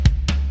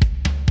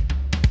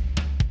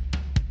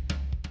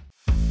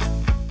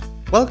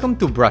Welcome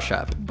to Brush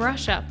Up.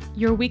 Brush Up,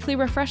 your weekly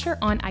refresher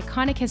on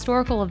iconic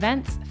historical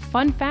events,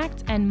 fun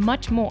facts, and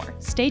much more.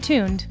 Stay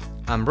tuned.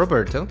 I'm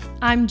Roberto.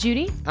 I'm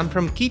Judy. I'm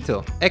from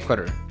Quito,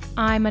 Ecuador.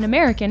 I'm an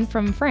American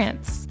from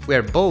France.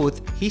 We're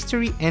both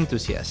history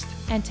enthusiasts.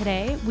 And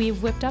today,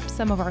 we've whipped up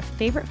some of our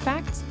favorite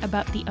facts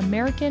about the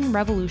American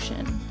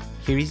Revolution.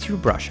 Here is your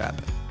Brush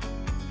Up.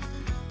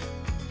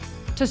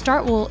 To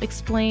start, we'll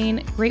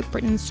explain Great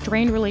Britain's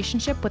strained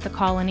relationship with the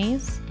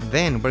colonies.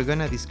 Then we're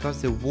gonna discuss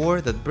the war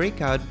that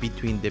broke out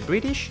between the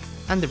British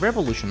and the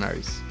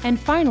revolutionaries. And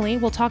finally,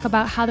 we'll talk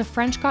about how the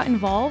French got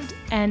involved,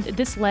 and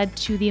this led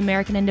to the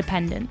American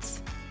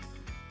independence.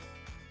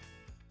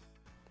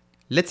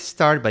 Let's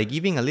start by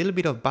giving a little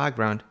bit of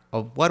background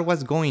of what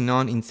was going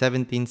on in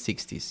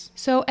 1760s.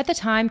 So at the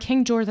time,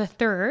 King George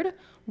III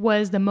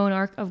was the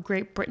monarch of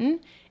Great Britain,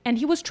 and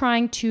he was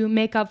trying to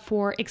make up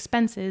for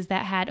expenses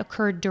that had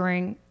occurred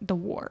during the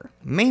war.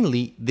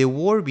 Mainly the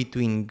war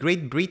between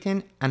Great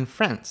Britain and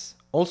France,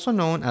 also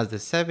known as the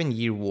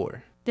 7-Year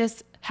War.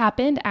 This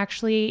happened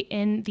actually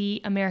in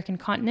the American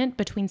continent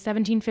between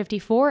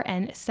 1754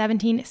 and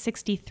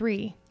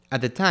 1763.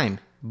 At the time,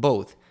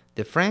 both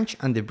the French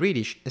and the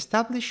British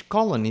established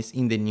colonies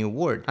in the New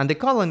World, and the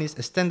colonies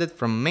extended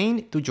from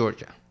Maine to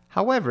Georgia.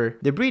 However,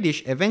 the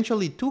British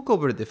eventually took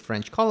over the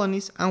French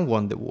colonies and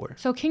won the war.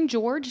 So King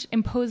George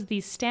imposed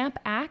the Stamp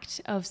Act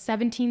of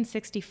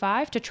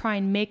 1765 to try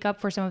and make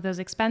up for some of those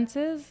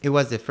expenses. It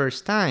was the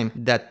first time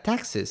that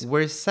taxes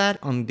were set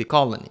on the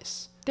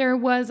colonies. There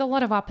was a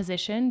lot of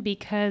opposition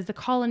because the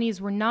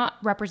colonies were not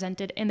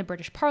represented in the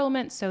British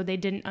Parliament, so they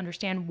didn't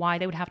understand why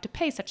they would have to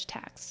pay such a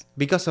tax.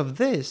 Because of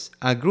this,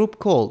 a group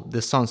called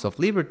the Sons of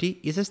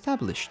Liberty is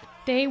established.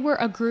 They were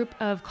a group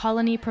of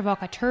colony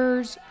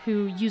provocateurs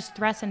who used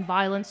threats and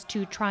violence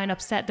to try and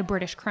upset the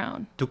British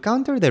Crown. To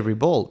counter the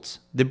revolts,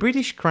 the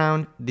British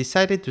Crown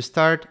decided to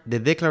start the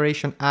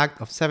Declaration Act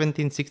of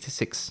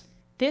 1766.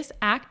 This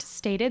act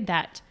stated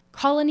that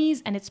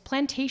colonies and its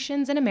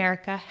plantations in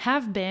America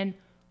have been,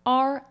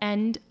 are,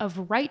 and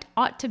of right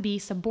ought to be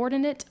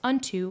subordinate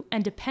unto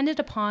and dependent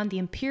upon the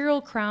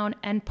imperial crown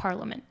and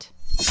parliament.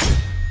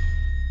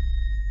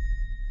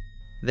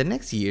 The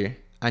next year,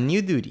 a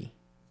new duty,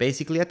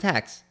 basically a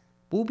tax,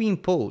 will be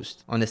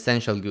imposed on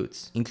essential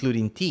goods,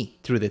 including tea,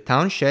 through the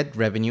Townshend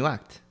Revenue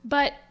Act.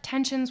 But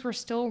tensions were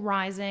still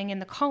rising in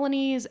the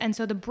colonies, and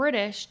so the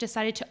British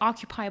decided to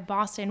occupy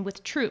Boston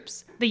with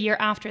troops the year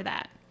after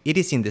that. It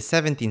is in the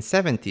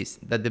 1770s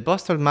that the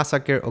Boston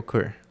Massacre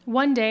occurred.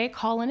 One day,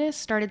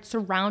 colonists started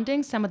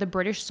surrounding some of the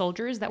British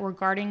soldiers that were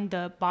guarding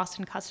the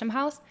Boston Custom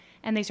House,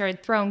 and they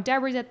started throwing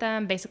debris at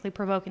them, basically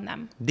provoking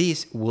them.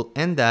 This will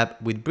end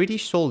up with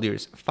British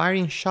soldiers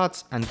firing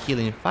shots and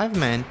killing 5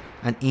 men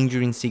and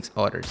injuring 6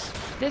 others.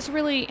 This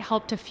really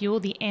helped to fuel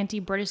the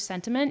anti-British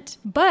sentiment,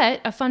 but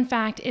a fun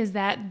fact is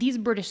that these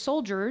British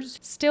soldiers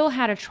still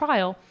had a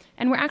trial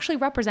and were actually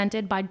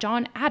represented by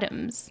John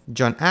Adams.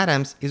 John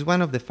Adams is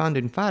one of the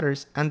founding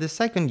fathers and the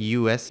second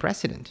U.S.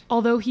 president.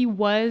 Although he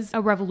was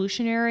a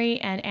revolutionary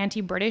and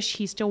anti-British,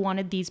 he still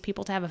wanted these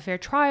people to have a fair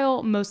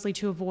trial, mostly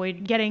to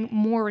avoid getting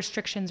more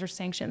restrictions or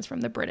sanctions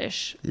from the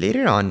British.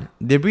 Later on,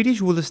 the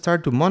British will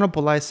start to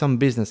monopolize some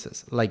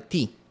businesses, like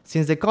tea,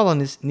 since the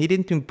colonies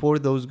needed to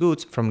import those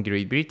goods from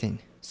Great Britain.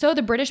 So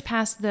the British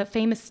passed the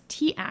famous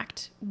Tea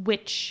Act,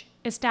 which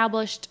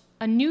established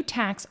a new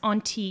tax on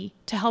tea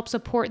to help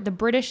support the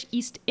British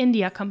East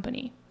India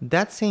Company.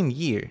 That same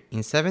year, in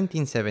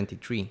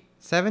 1773,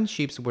 7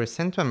 ships were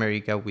sent to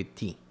America with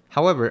tea.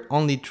 However,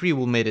 only 3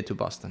 will made it to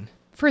Boston.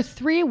 For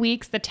 3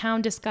 weeks, the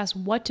town discussed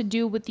what to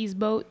do with these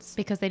boats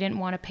because they didn't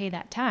want to pay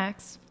that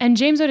tax. And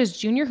James Otis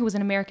Jr., who was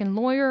an American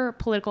lawyer,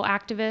 political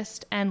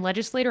activist, and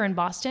legislator in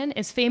Boston,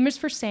 is famous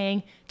for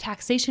saying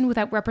taxation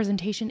without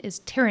representation is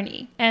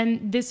tyranny.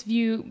 And this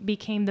view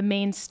became the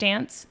main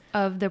stance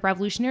of the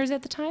revolutionaries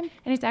at the time,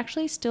 and it's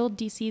actually still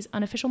DC's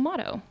unofficial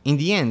motto. In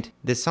the end,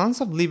 the Sons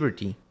of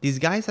Liberty,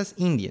 disguised as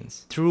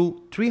Indians,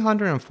 threw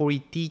 340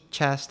 tea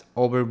chests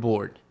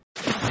overboard.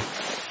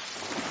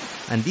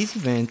 And this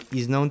event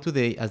is known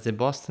today as the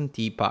Boston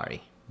Tea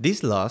Party.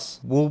 This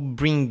loss will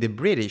bring the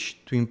British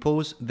to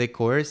impose the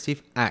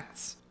Coercive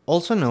Acts,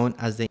 also known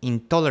as the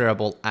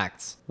Intolerable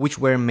Acts, which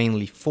were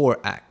mainly 4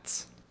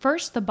 acts.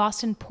 First, the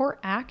Boston Port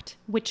Act,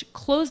 which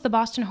closed the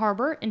Boston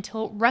Harbor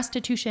until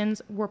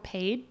restitutions were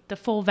paid, the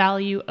full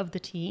value of the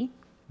tea.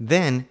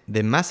 Then,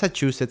 the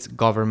Massachusetts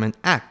Government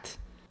Act.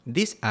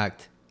 This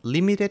act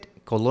limited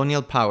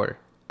colonial power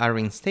and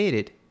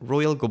reinstated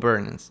royal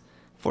governance.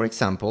 For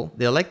example,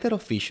 the elected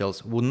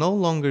officials would no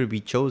longer be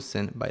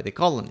chosen by the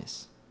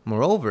colonies.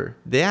 Moreover,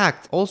 the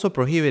act also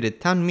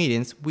prohibited town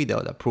meetings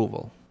without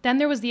approval. Then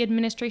there was the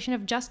Administration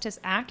of Justice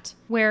Act,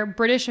 where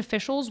British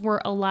officials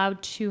were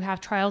allowed to have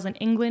trials in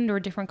England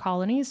or different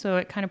colonies, so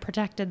it kind of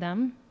protected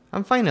them.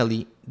 And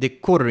finally, the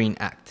Quartering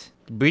Act.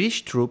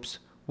 British troops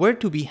were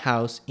to be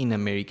housed in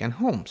American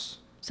homes.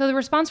 So the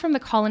response from the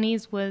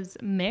colonies was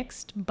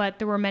mixed, but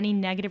there were many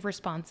negative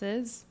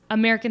responses.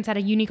 Americans had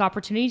a unique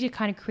opportunity to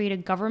kind of create a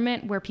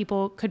government where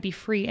people could be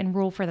free and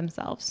rule for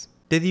themselves.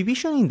 The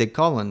division in the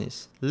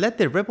colonies led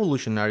the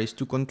revolutionaries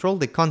to control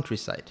the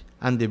countryside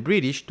and the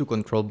British to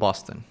control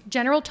Boston.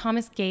 General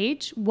Thomas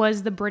Gage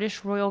was the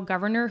British royal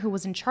governor who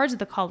was in charge of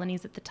the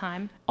colonies at the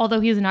time, although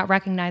he was not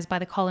recognized by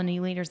the colony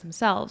leaders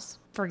themselves.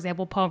 For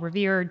example, Paul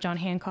Revere, John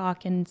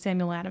Hancock, and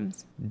Samuel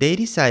Adams. They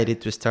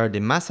decided to start the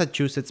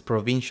Massachusetts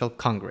Provincial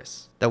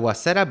Congress that was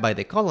set up by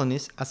the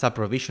colonies as a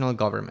provisional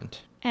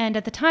government. And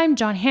at the time,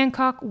 John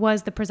Hancock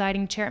was the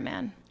presiding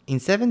chairman. In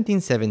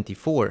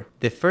 1774,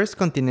 the First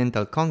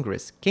Continental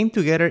Congress came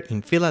together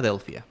in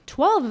Philadelphia.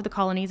 12 of the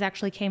colonies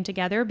actually came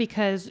together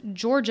because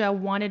Georgia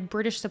wanted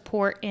British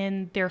support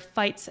in their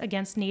fights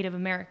against Native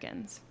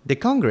Americans. The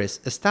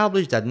Congress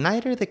established that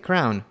neither the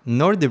Crown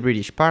nor the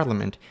British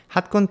Parliament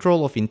had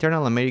control of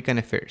internal American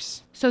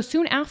affairs. So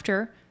soon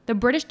after, the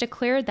British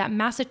declared that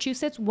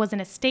Massachusetts was in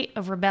a state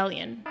of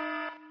rebellion.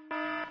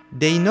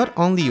 They not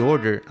only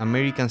ordered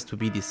Americans to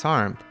be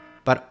disarmed,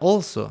 but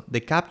also the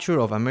capture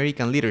of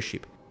American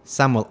leadership,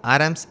 Samuel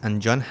Adams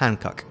and John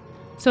Hancock.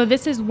 So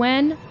this is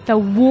when the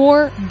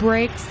war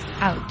breaks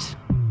out.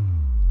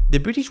 The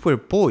British were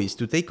poised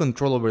to take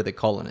control over the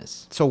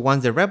colonies. So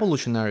once the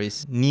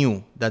revolutionaries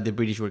knew that the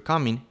British were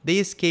coming, they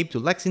escaped to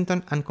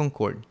Lexington and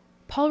Concord.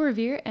 Paul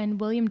Revere and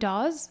William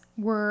Dawes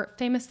were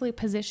famously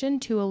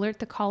positioned to alert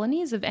the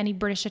colonies of any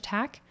British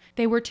attack.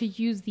 They were to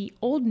use the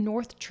Old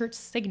North Church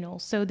signal,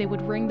 so they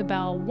would ring the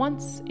bell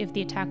once if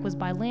the attack was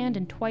by land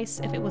and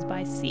twice if it was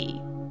by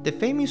sea. The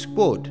famous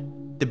quote,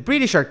 "The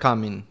British are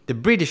coming, the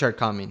British are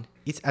coming,"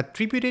 is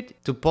attributed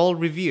to Paul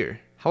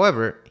Revere.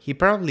 However, he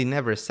probably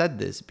never said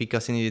this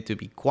because he needed to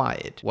be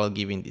quiet while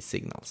giving these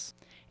signals.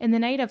 In the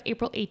night of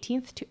April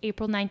 18th to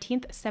April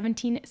 19th,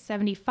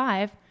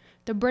 1775,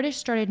 the British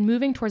started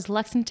moving towards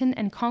Lexington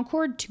and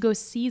Concord to go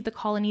seize the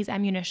colony's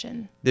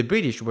ammunition. The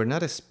British were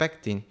not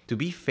expecting to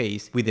be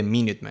faced with the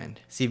Minutemen,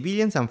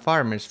 civilians and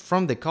farmers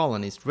from the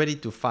colonies ready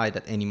to fight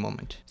at any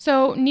moment.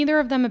 So neither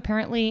of them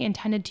apparently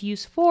intended to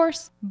use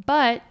force,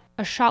 but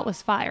a shot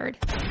was fired.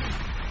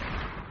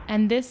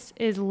 And this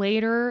is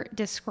later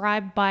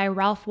described by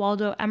Ralph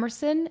Waldo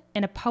Emerson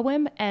in a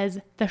poem as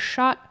 "the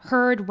shot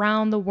heard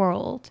round the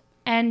world."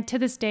 And to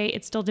this day,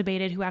 it's still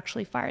debated who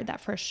actually fired that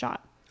first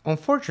shot.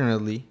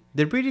 Unfortunately,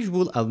 the British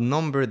would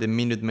outnumber the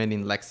Minutemen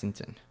in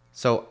Lexington.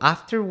 So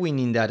after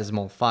winning that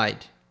small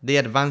fight, they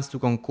advanced to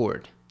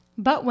Concord.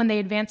 But when they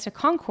advanced to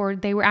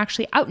Concord, they were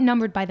actually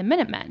outnumbered by the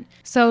Minutemen.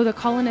 So the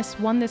colonists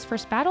won this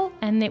first battle,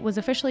 and it was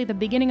officially the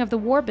beginning of the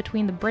war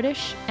between the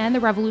British and the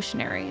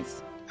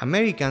Revolutionaries.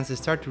 Americans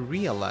start to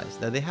realize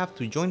that they have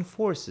to join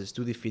forces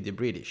to defeat the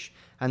British,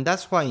 and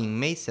that's why in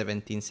May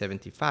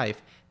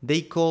 1775,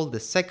 they called the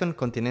Second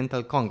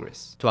Continental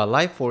Congress to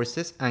ally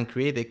forces and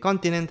create the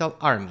Continental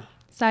Army.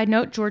 Side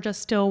note, Georgia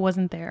still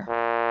wasn't there.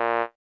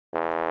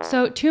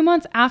 So 2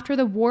 months after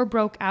the war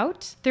broke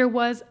out, there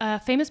was a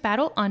famous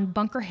battle on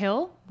Bunker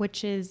Hill,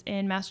 which is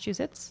in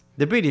Massachusetts.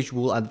 The British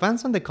will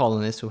advance on the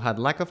colonists who had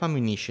lack of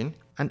ammunition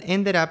and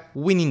ended up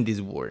winning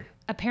this war.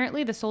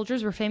 Apparently, the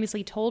soldiers were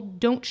famously told,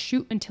 "Don't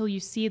shoot until you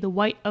see the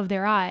white of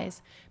their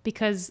eyes,"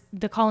 because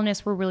the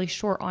colonists were really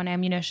short on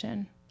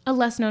ammunition. A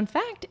less known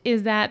fact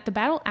is that the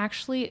battle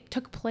actually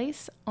took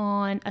place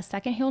on a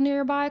second hill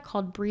nearby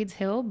called Breed's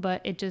Hill,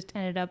 but it just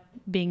ended up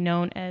being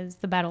known as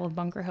the Battle of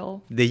Bunker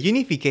Hill. The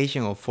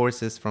unification of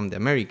forces from the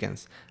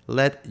Americans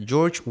led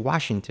George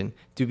Washington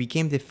to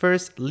become the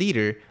first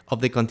leader of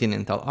the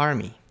Continental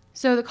Army.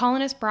 So the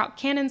colonists brought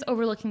cannons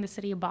overlooking the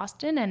city of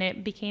Boston, and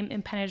it became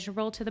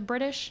impenetrable to the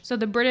British. So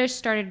the British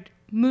started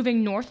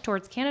moving north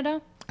towards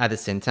Canada. At the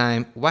same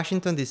time,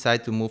 Washington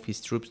decided to move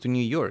his troops to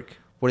New York,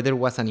 where there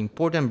was an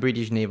important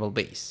British naval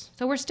base.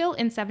 So we're still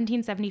in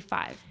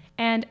 1775.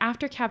 And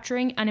after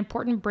capturing an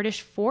important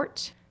British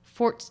fort,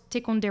 Fort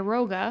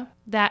Ticonderoga,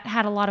 that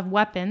had a lot of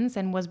weapons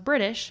and was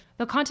British,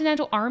 the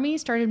Continental Army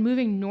started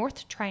moving north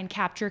to try and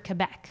capture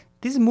Quebec.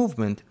 This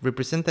movement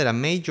represented a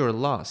major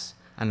loss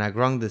and a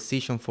wrong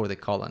decision for the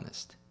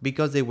colonists,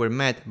 because they were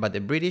met by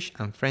the British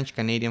and French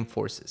Canadian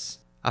forces.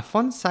 A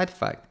fun side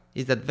fact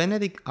is that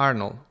Benedict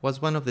Arnold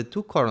was one of the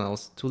two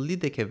colonels to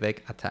lead the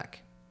Quebec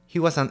attack. He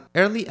was an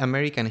early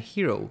American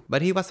hero,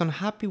 but he was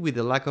unhappy with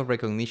the lack of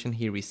recognition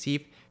he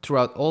received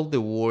throughout all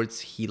the wars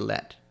he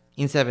led.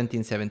 In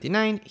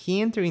 1779,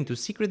 he entered into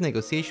secret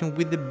negotiation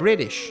with the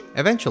British.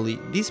 Eventually,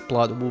 this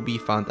plot will be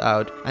found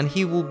out and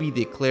he will be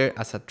declared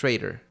as a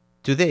traitor.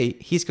 Today,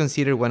 he's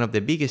considered one of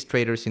the biggest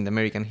traitors in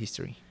American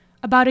history.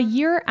 About a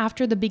year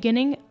after the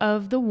beginning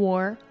of the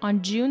war,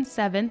 on June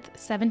 7th,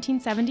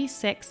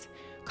 1776,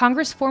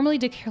 Congress formally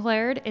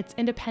declared its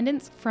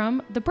independence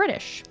from the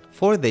British.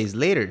 4 days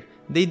later,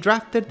 they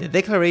drafted the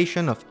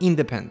Declaration of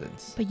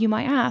Independence. But you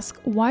might ask,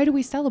 why do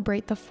we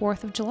celebrate the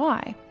 4th of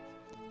July?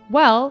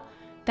 Well,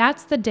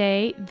 that's the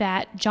day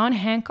that John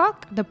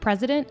Hancock, the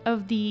president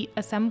of the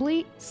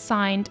Assembly,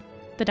 signed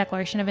the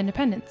Declaration of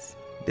Independence.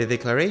 The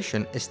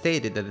declaration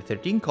stated that the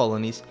 13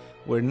 colonies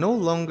were no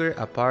longer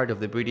a part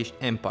of the British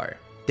Empire.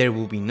 They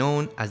will be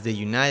known as the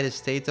United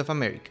States of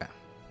America.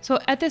 So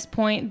at this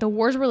point, the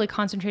war's really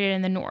concentrated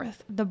in the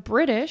north. The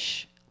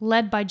British,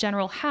 led by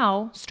General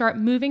Howe, start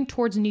moving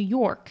towards New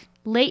York.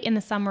 late in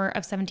the summer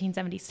of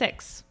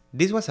 1776.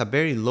 This was a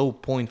very low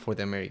point for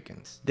the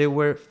Americans. There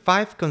were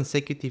 5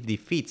 consecutive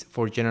defeats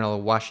for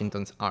General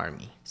Washington's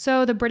army.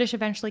 So the British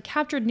eventually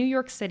captured New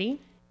York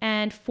City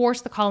and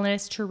forced the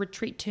colonists to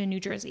retreat to New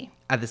Jersey.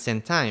 At the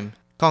same time,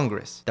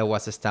 Congress, that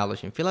was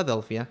established in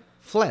Philadelphia,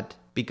 fled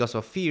because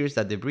of fears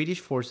that the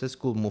British forces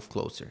could move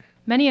closer.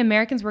 Many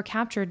Americans were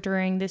captured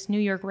during this New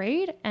York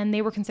raid, and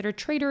they were considered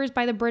traitors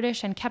by the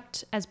British and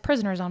kept as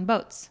prisoners on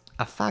boats.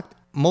 A fact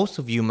most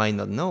of you might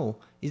not know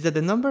is that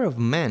the number of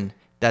men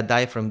that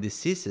died from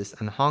diseases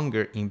and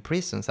hunger in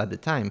prisons at the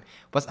time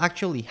was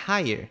actually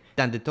higher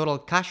than the total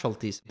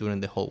casualties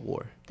during the whole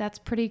war. That's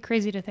pretty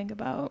crazy to think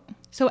about.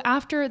 So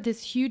after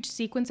this huge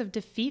sequence of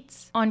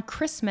defeats, on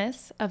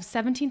Christmas of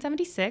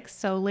 1776,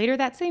 so later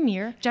that same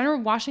year, General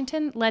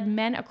Washington led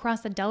men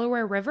across the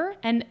Delaware River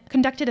and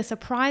conducted a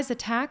surprise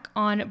attack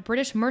on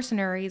British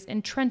mercenaries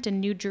in Trenton,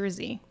 New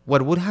Jersey.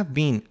 What would have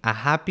been a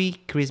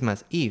happy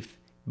Christmas Eve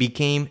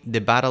became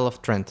the Battle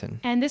of Trenton.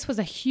 And this was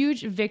a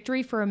huge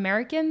victory for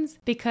Americans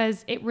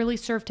because it really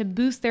served to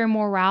boost their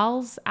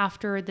morals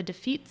after the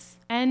defeats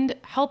and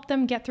help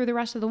them get through the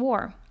rest of the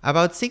war.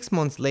 About 6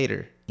 months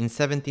later, in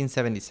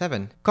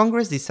 1777,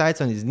 Congress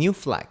decides on its new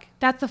flag.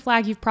 That's the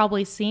flag you've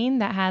probably seen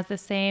that has the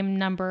same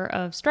number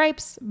of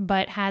stripes,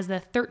 but has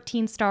the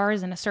 13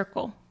 stars in a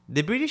circle.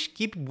 The British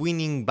keep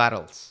winning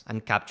battles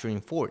and capturing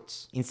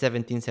forts. In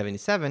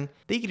 1777,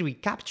 they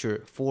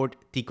recapture Fort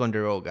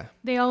Ticonderoga.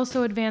 They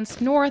also advanced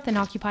north and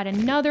occupied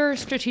another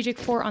strategic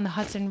fort on the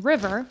Hudson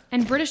River,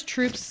 and British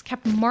troops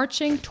kept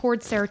marching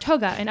towards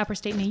Saratoga in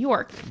upstate New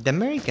York. The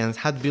Americans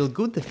had built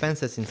good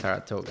defenses in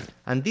Saratoga,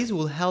 and this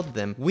will help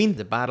them win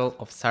the Battle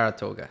of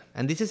Saratoga.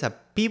 And this is a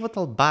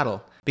pivotal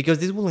battle because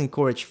this will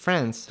encourage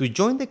France to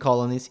join the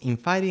colonies in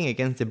fighting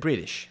against the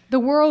British.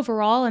 The war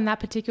overall in that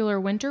particular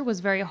winter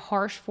was very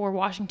harsh for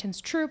Washington's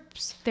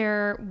troops.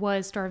 There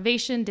was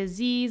starvation,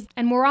 disease,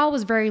 and morale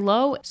was very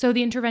low, so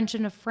the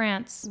intervention of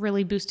France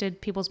really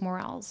boosted people's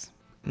morals.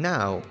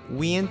 Now,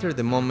 we enter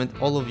the moment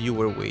all of you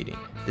were waiting,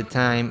 the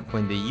time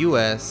when the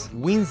US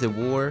wins the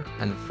war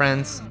and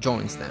France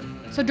joins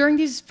them. So during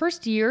these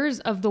first years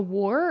of the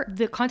war,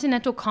 the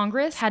Continental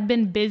Congress had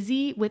been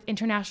busy with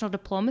international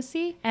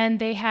diplomacy, and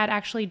they had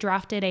actually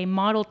drafted a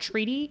model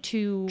treaty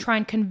to try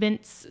and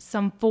convince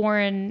some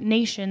foreign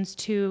nations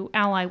to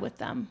ally with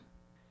them.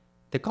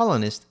 The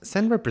colonists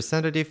sent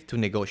representatives to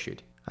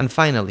negotiate. And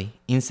finally,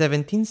 in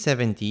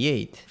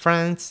 1778,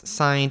 France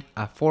signed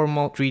a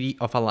formal Treaty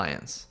of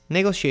Alliance,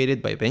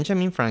 negotiated by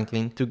Benjamin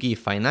Franklin to give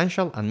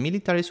financial and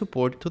military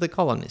support to the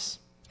colonies.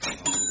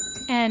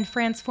 And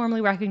France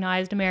formally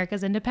recognized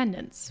America's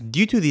independence.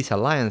 Due to these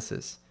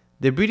alliances,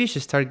 the British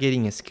start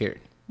getting scared.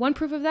 One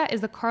proof of that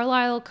is the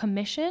Carlisle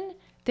Commission.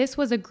 This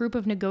was a group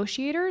of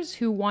negotiators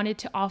who wanted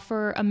to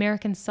offer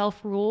American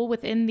self-rule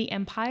within the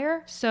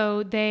empire.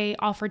 So they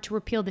offered to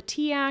repeal the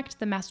Tea Act,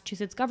 the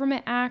Massachusetts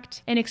Government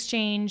Act, in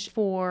exchange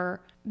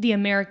for the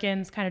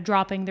Americans kind of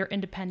dropping their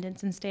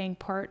independence and staying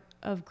part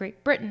of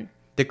Great Britain.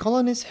 The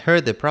colonists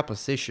heard the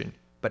proposition,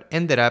 but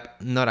ended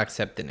up not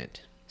accepting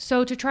it.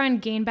 So to try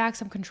and gain back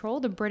some control,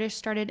 the British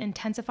started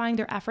intensifying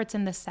their efforts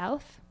in the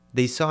South.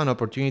 They saw an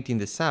opportunity in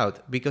the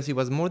South because it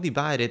was more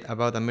divided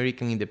about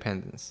American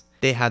independence.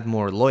 They had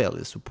more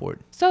loyalist support.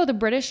 So the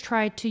British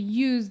tried to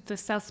use the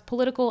South's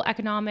political,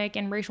 economic,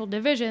 and racial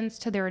divisions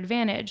to their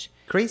advantage.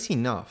 Crazy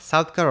enough,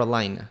 South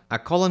Carolina, a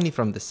colony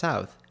from the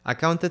South,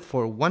 accounted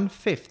for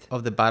 1/5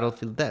 of the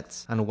battlefield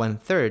deaths and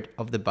 1/3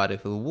 of the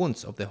battlefield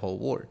wounds of the whole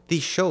war.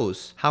 This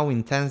shows how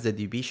intense the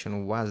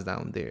division was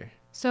down there.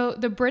 So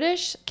the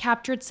British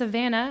captured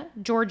Savannah,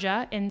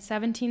 Georgia in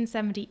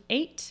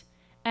 1778,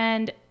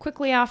 and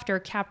quickly after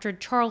captured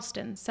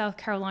Charleston, South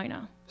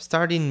Carolina.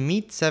 Starting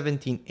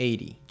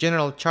mid-1780,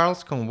 General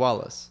Charles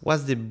Cornwallis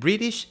was the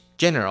British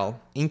general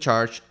in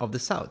charge of the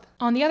South.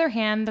 On the other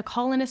hand, the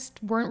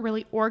colonists weren't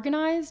really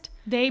organized.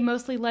 They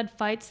mostly led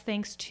fights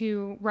thanks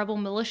to rebel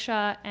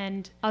militia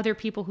and other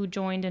people who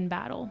joined in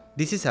battle.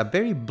 This is a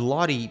very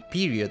bloody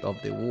period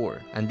of the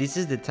war, and this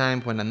is the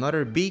time when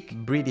another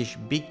big British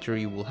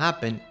victory will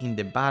happen in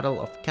the Battle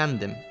of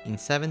Camden in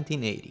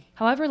 1780.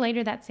 However,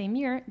 later that same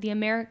year, the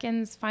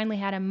Americans finally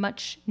had a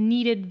much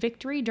needed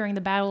victory during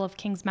the Battle of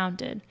Kings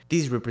Mountain.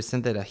 This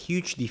represented a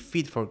huge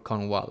defeat for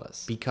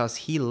Cornwallis because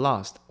he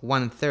lost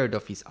 1/3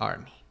 of his army.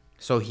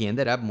 So he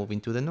ended up moving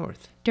to the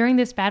north. During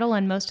this battle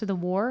and most of the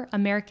war,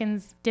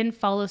 Americans didn't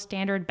follow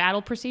standard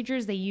battle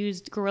procedures. They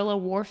used guerrilla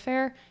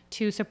warfare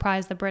to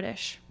surprise the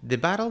British. The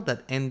battle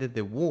that ended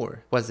the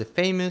war was the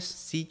famous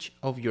Siege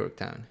of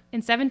Yorktown.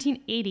 In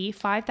 1780,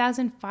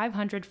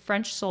 5,500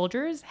 French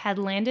soldiers had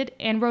landed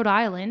in Rhode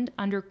Island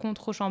under Comte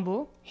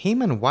Rochambeau.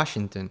 Him and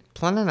Washington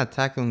planned an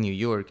attack on New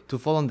York to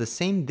fall on the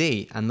same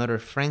day another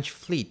French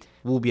fleet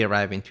will be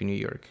arriving to New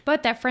York.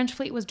 But that French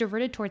fleet was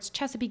diverted towards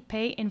Chesapeake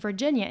Bay in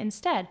Virginia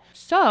instead.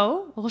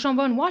 So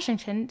Rochambeau and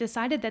Washington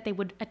decided that they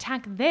would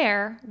attack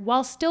there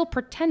while still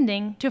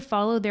pretending to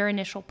follow their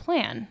initial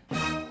plan.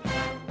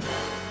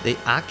 They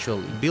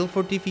actually built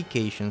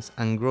fortifications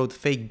and wrote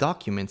fake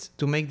documents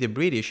to make the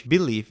British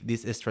believe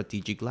this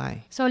strategic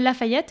lie. So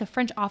Lafayette, a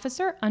French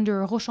officer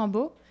under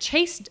Rochambeau,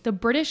 chased the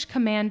British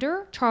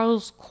commander,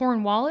 Charles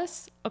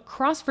Cornwallis,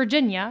 across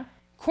Virginia,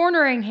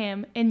 cornering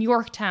him in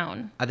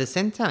Yorktown. At the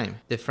same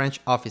time, the French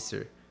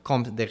officer,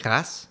 Comte de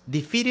Grasse,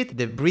 defeated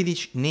the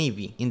British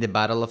Navy in the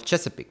Battle of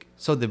Chesapeake,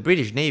 so the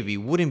British Navy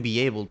wouldn't be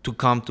able to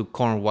come to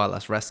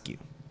Cornwallis' rescue.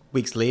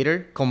 Weeks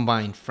later,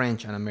 combined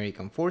French and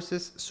American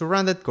forces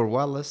surrounded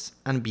Cornwallis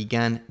and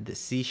began the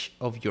siege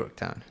of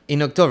Yorktown.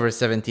 In October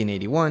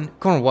 1781,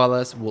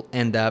 Cornwallis will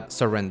end up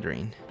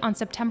surrendering. On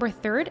September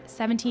 3rd,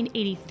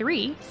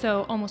 1783,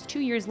 so almost 2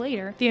 years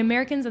later, the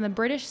Americans and the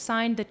British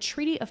signed the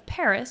Treaty of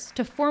Paris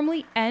to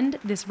formally end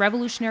this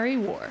Revolutionary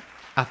War.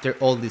 After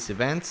all these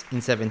events,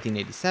 in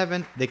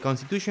 1787, the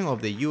Constitution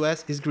of the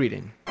US is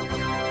written.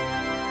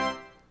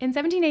 In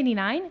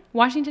 1789,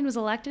 Washington was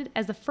elected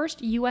as the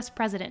first U.S.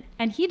 president,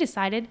 and he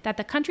decided that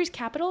the country's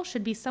capital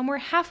should be somewhere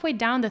halfway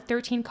down the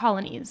 13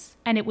 colonies,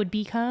 and it would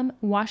become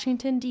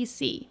Washington,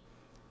 D.C.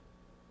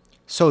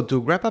 So to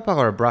wrap up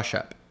our brush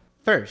up,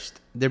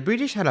 first, the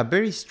British had a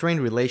very strained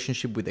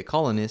relationship with the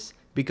colonists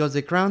because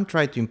the crown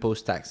tried to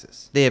impose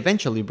taxes. They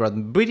eventually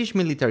brought British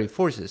military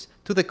forces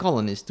to the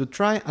colonies to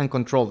try and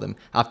control them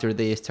after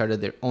they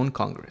started their own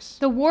Congress.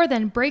 The war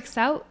then breaks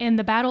out in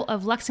the Battle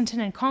of Lexington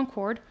and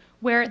Concord,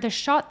 where the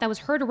shot that was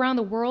heard around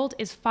the world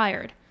is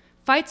fired.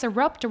 Fights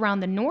erupt around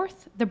the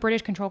north, the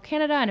British control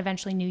Canada and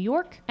eventually New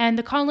York, and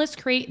the colonists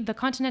create the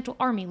Continental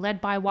Army led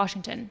by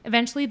Washington.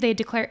 Eventually, they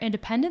declare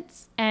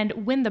independence and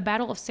win the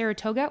Battle of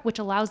Saratoga, which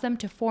allows them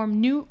to form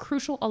new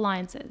crucial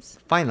alliances.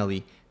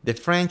 Finally, the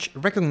French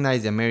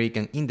recognize the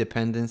American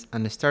independence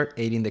and start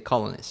aiding the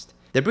colonists.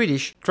 The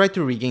British try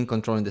to regain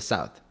control in the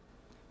south.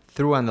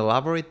 Through an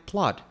elaborate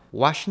plot,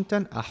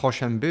 Washington and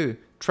Rochambeau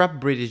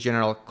trapped British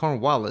General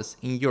Cornwallis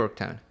in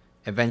Yorktown,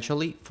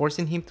 eventually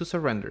forcing him to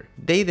surrender.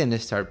 They then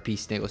start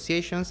peace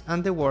negotiations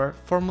and the war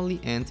formally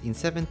ends in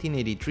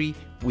 1783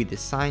 with the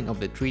sign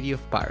of the Treaty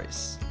of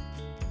Paris.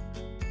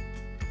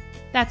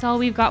 That's all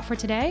we've got for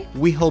today.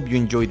 We hope you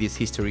enjoyed this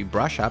history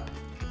brush up.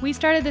 We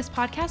started this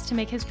podcast to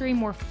make history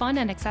more fun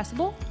and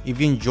accessible.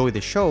 If you enjoy the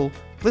show,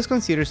 please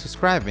consider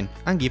subscribing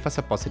and give us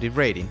a positive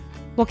rating.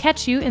 We'll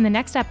catch you in the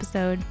next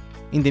episode.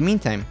 In the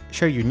meantime,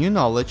 share your new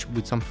knowledge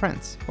with some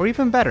friends, or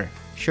even better,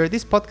 share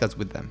this podcast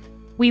with them.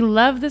 We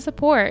love the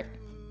support.